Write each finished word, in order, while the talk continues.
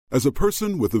As a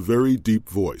person with a very deep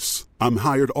voice, I'm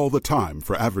hired all the time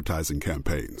for advertising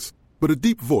campaigns. But a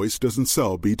deep voice doesn't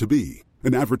sell B2B,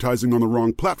 and advertising on the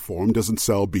wrong platform doesn't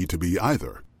sell B2B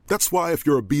either. That's why if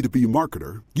you're a B2B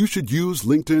marketer, you should use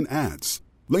LinkedIn ads.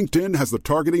 LinkedIn has the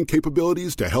targeting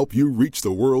capabilities to help you reach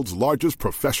the world's largest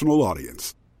professional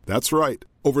audience. That's right,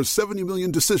 over 70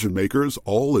 million decision makers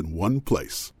all in one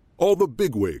place. All the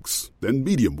big wigs, then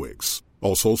medium wigs,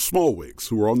 also small wigs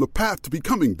who are on the path to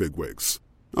becoming big wigs.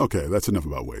 Okay, that's enough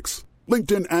about wigs.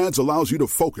 LinkedIn ads allows you to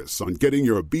focus on getting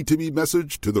your B2B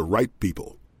message to the right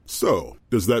people. So,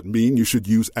 does that mean you should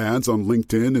use ads on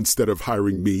LinkedIn instead of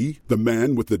hiring me, the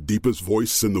man with the deepest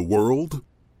voice in the world?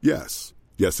 Yes.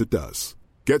 Yes, it does.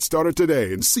 Get started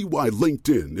today and see why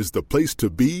LinkedIn is the place to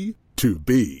be to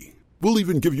be. We'll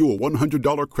even give you a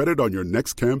 $100 credit on your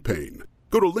next campaign.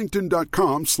 Go to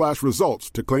linkedin.com/results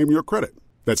to claim your credit.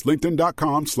 That's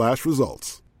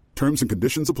linkedin.com/results. Terms and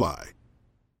conditions apply.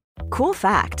 Cool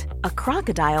fact, a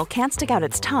crocodile can't stick out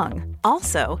its tongue.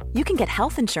 Also, you can get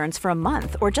health insurance for a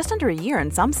month or just under a year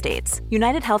in some states.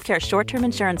 United Healthcare short-term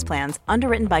insurance plans,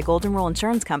 underwritten by Golden Rule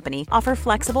Insurance Company, offer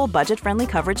flexible, budget-friendly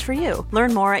coverage for you.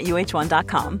 Learn more at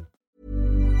uh1.com.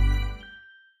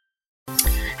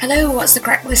 Hello, What's the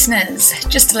Crack listeners?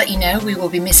 Just to let you know, we will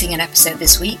be missing an episode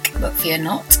this week, but fear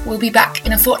not. We'll be back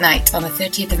in a fortnight on the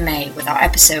 30th of May with our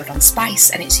episode on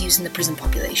spice and its use in the prison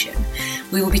population.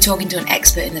 We will be talking to an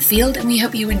expert in the field and we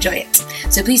hope you enjoy it.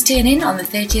 So please tune in on the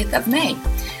 30th of May.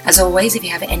 As always, if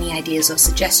you have any ideas or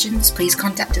suggestions, please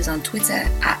contact us on Twitter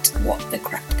at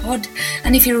WhatTheCrackPod.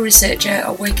 And if you're a researcher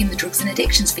or work in the drugs and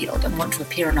addictions field and want to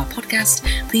appear on our podcast,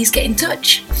 please get in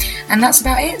touch. And that's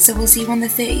about it, so we'll see you on the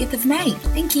 30th of May.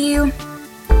 Thank you.